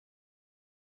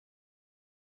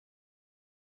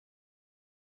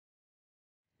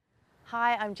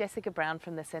Hi, I'm Jessica Brown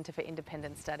from the Centre for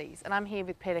Independent Studies, and I'm here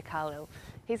with Peter Khalil.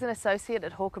 He's an associate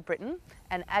at Hawker Britton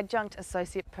and adjunct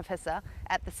associate professor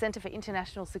at the Centre for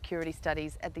International Security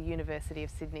Studies at the University of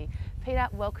Sydney. Peter,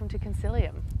 welcome to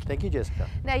Concilium. Thank you, Jessica.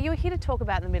 Now, you were here to talk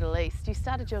about the Middle East. You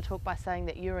started your talk by saying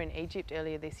that you were in Egypt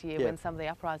earlier this year when some of the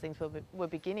uprisings were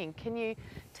beginning. Can you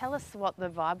tell us what the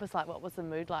vibe was like? What was the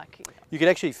mood like? You could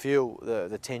actually feel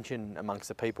the tension amongst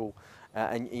the people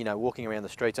and, you know, walking around the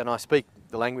streets. And I speak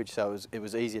the language, so it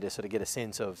was easy to sort of get a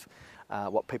sense of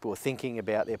what people were thinking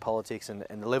about their politics, and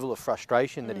the level of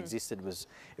frustration that existed it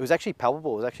was actually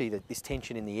palpable. It was actually this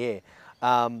tension in the air.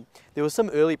 There was some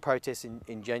early protests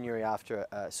in January after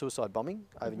a suicide bombing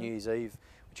over New Year's Eve,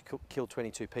 which killed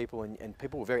 22 people, and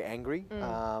people were very angry,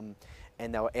 and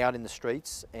they were out in the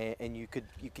streets, and you could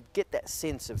get that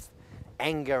sense of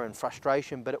anger and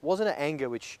frustration, but it wasn't an anger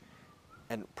which,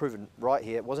 and proven right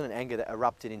here, it wasn't an anger that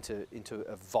erupted into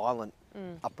a violent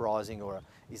uprising or an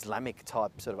Islamic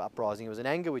type sort of uprising. It was an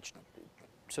anger which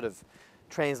sort of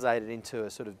translated into a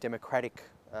sort of democratic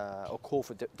or call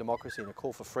for democracy and a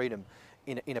call for freedom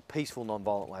in a peaceful,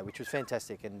 non-violent way, which was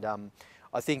fantastic. And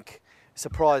I think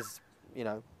surprised, you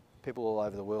know, people all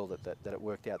over the world that it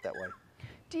worked out that way.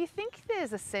 Do you think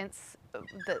there's a sense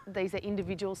that these are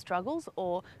individual struggles,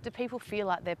 or do people feel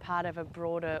like they're part of a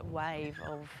broader wave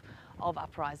of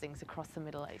uprisings across the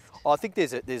Middle East? I think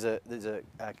there's a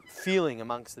feeling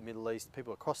amongst the Middle East,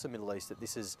 people across the Middle East, that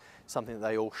this is something that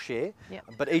they all share.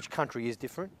 But each country is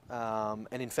different, and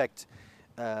in fact,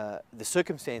 the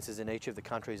circumstances in each of the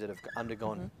countries that have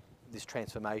undergone this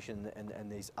transformation and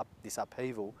this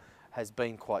upheaval has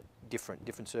been quite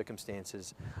different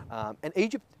circumstances. And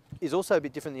Egypt is also a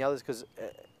bit different than the others because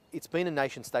it's been a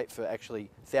nation state for actually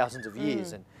thousands of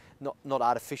years, and not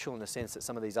artificial in the sense that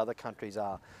some of these other countries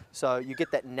are. So you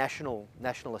get that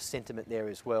nationalist sentiment there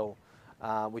as well,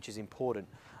 which is important.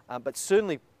 But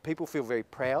certainly people feel very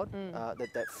proud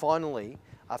that finally,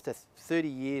 after 30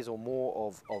 years or more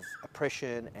of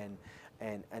oppression and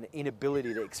an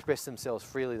inability to express themselves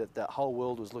freely, that the whole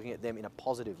world was looking at them in a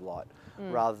positive light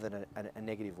rather than a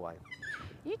negative way.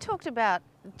 You talked about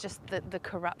just the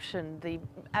corruption, the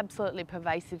absolutely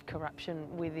pervasive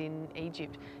corruption within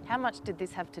Egypt. How much did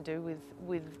this have to do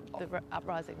with the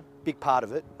uprising? Big part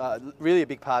of it, really a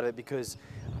big part of it, because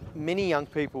many young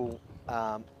people,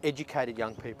 educated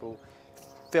young people,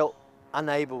 felt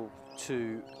unable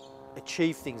to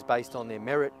achieve things based on their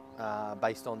merit,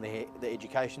 based on the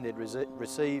education they'd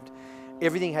received.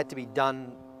 Everything had to be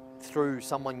done through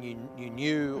someone you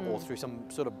knew or through some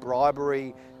sort of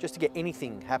bribery, just to get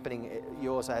anything happening.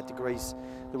 You also had to grease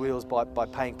the wheels by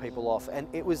paying people off, and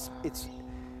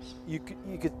you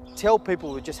could tell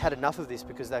people who just had enough of this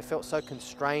because they felt so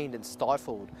constrained and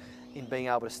stifled in being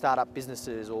able to start up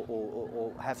businesses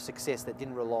or have success that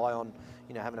didn't rely on,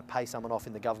 you know, having to pay someone off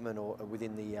in the government or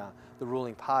within the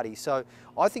ruling party. So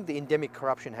I think the endemic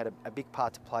corruption had a big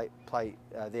part to play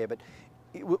there, but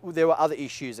there were other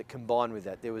issues that combined with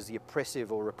that. There was the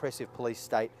oppressive or repressive police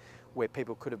state where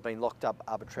people could have been locked up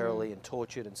arbitrarily and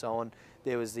tortured and so on.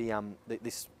 There was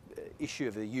this issue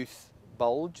of the youth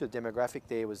bulge. The demographic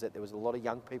there was that there was a lot of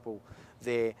young people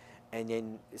there, and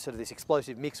then sort of this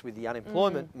explosive mix with the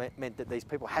unemployment meant that these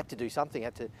people had to do something,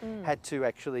 had to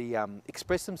actually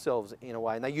express themselves in a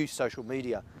way, and they used social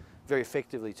media very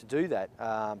effectively to do that,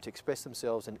 to express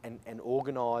themselves and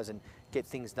organise and get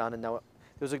things done. And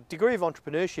there was a degree of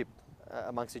entrepreneurship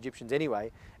amongst Egyptians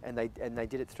anyway, and they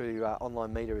did it through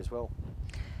online media as well.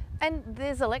 And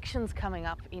there's elections coming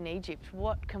up in Egypt.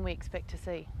 What can we expect to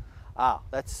see?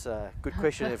 That's a good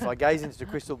question. If I gaze into the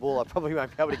crystal ball, I probably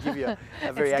won't be able to give you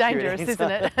a very accurate answer. It's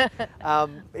dangerous,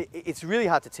 isn't it? It's really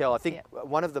hard to tell. I think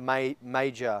one of the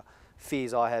major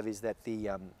fears I have is that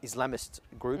the Islamist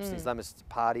groups, the Islamist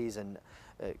parties, and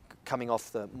coming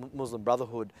off the Muslim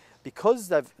Brotherhood, because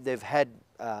they've had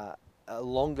a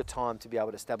longer time to be able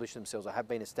to establish themselves, or have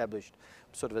been established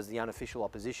sort of as the unofficial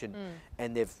opposition,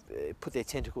 and they've put their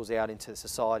tentacles out into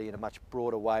society in a much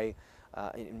broader way,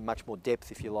 in much more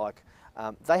depth, if you like.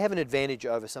 They have an advantage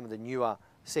over some of the newer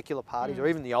secular parties, or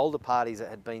even the older parties that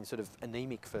had been sort of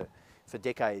anemic for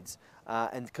decades.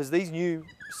 And because these new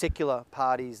secular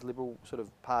parties, liberal sort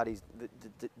of parties,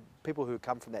 the people who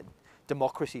come from that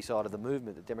democracy side of the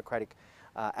movement, the democratic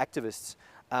activists,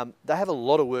 they have a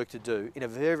lot of work to do in a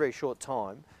very, very short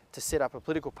time to set up a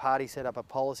political party, set up a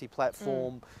policy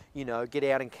platform, you know, get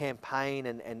out and campaign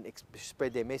and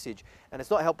spread their message. And it's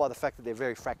not helped by the fact that they're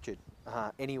very fractured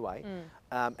anyway.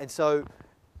 And so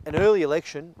an early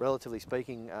election, relatively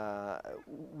speaking,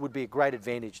 would be a great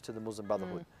advantage to the Muslim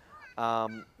Brotherhood.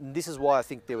 This is why I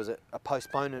think there was a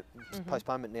postponement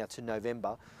now to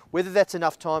November. Whether that's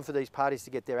enough time for these parties to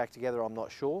get their act together, I'm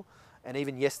not sure. And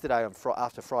even yesterday,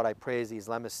 after Friday prayers, the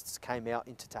Islamists came out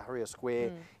into Tahrir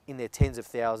Square in their tens of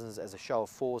thousands as a show of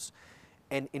force,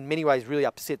 and in many ways really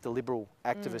upset the liberal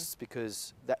activists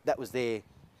because that was their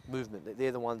movement.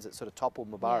 They're the ones that sort of toppled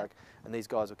Mubarak, and these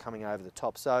guys were coming over the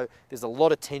top. So there's a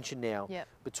lot of tension now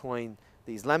between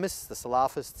the Islamists, the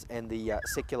Salafists, and the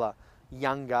secular,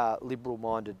 younger,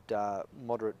 liberal-minded,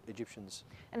 moderate Egyptians.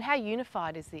 And how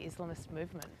unified is the Islamist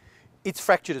movement? It's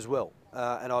fractured as well,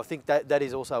 and I think that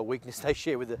is also a weakness they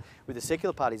share with the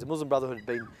secular parties. The Muslim Brotherhood had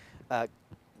been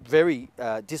very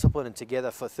disciplined and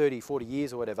together for 30, 40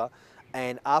 years or whatever,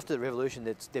 and after the revolution,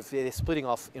 they're splitting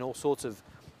off in all sorts of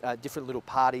different little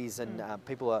parties, and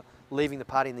people are leaving the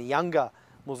party, and the younger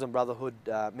Muslim Brotherhood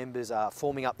members are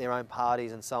forming up their own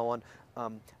parties and so on.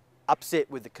 Upset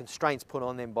with the constraints put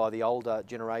on them by the older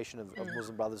generation of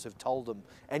Muslim brothers who've told them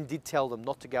and did tell them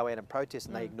not to go out and protest,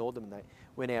 and they ignored them and they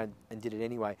went out and did it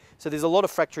anyway. So there's a lot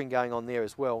of fracturing going on there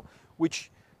as well,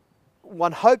 which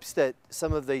one hopes that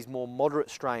some of these more moderate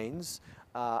strains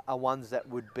are ones that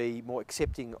would be more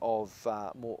accepting of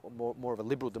more of a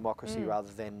liberal democracy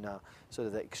rather than sort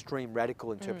of the extreme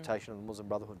radical interpretation of the Muslim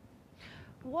Brotherhood.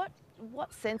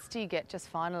 What sense do you get, just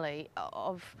finally,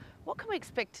 of what can we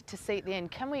expect to see at the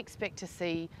end? Can we expect to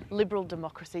see liberal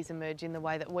democracies emerge in the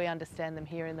way that we understand them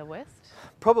here in the West?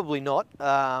 Probably not.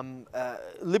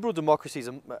 Liberal democracies,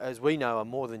 as we know, are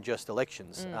more than just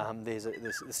elections. There's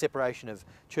the separation of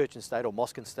church and state, or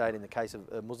mosque and state in the case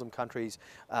of Muslim countries,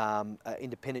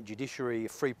 independent judiciary,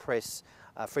 free press,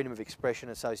 freedom of expression,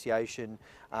 association,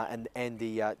 and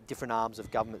the different arms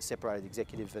of government separated, the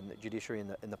executive and the judiciary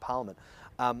and the parliament.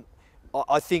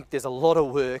 I think there's a lot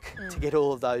of work to get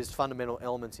all of those fundamental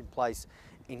elements in place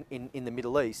in the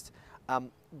Middle East.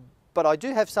 But I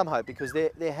do have some hope, because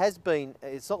there has been,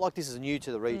 it's not like this is new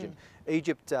to the region.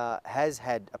 Egypt has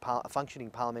had a functioning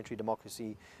parliamentary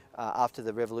democracy after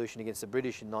the revolution against the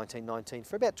British in 1919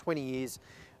 for about 20 years,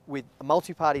 with a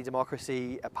multi-party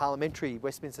democracy, a parliamentary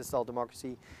Westminster-style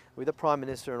democracy, with a prime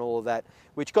minister and all of that,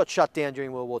 which got shut down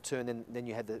during World War II, and then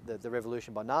you had the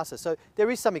revolution by Nasser. So there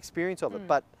is some experience of it,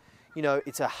 but you know,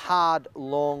 it's a hard,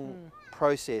 long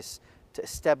process to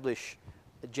establish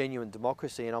a genuine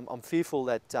democracy, and I'm fearful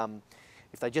that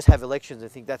if they just have elections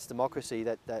and think that's democracy,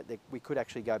 that we could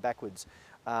actually go backwards.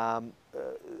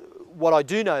 What I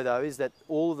do know, though, is that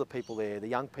all of the people there, the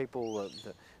young people,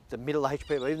 the middle-aged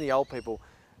people, even the old people,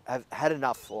 have had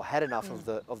enough of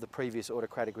the previous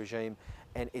autocratic regime,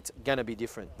 and it's going to be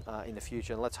different in the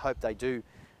future. And let's hope they do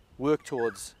work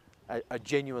towards a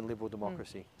genuine liberal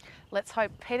democracy. Let's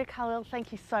hope. Peter Khalil,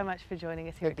 thank you so much for joining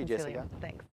us here at Concilium. Jessica.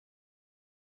 Thanks.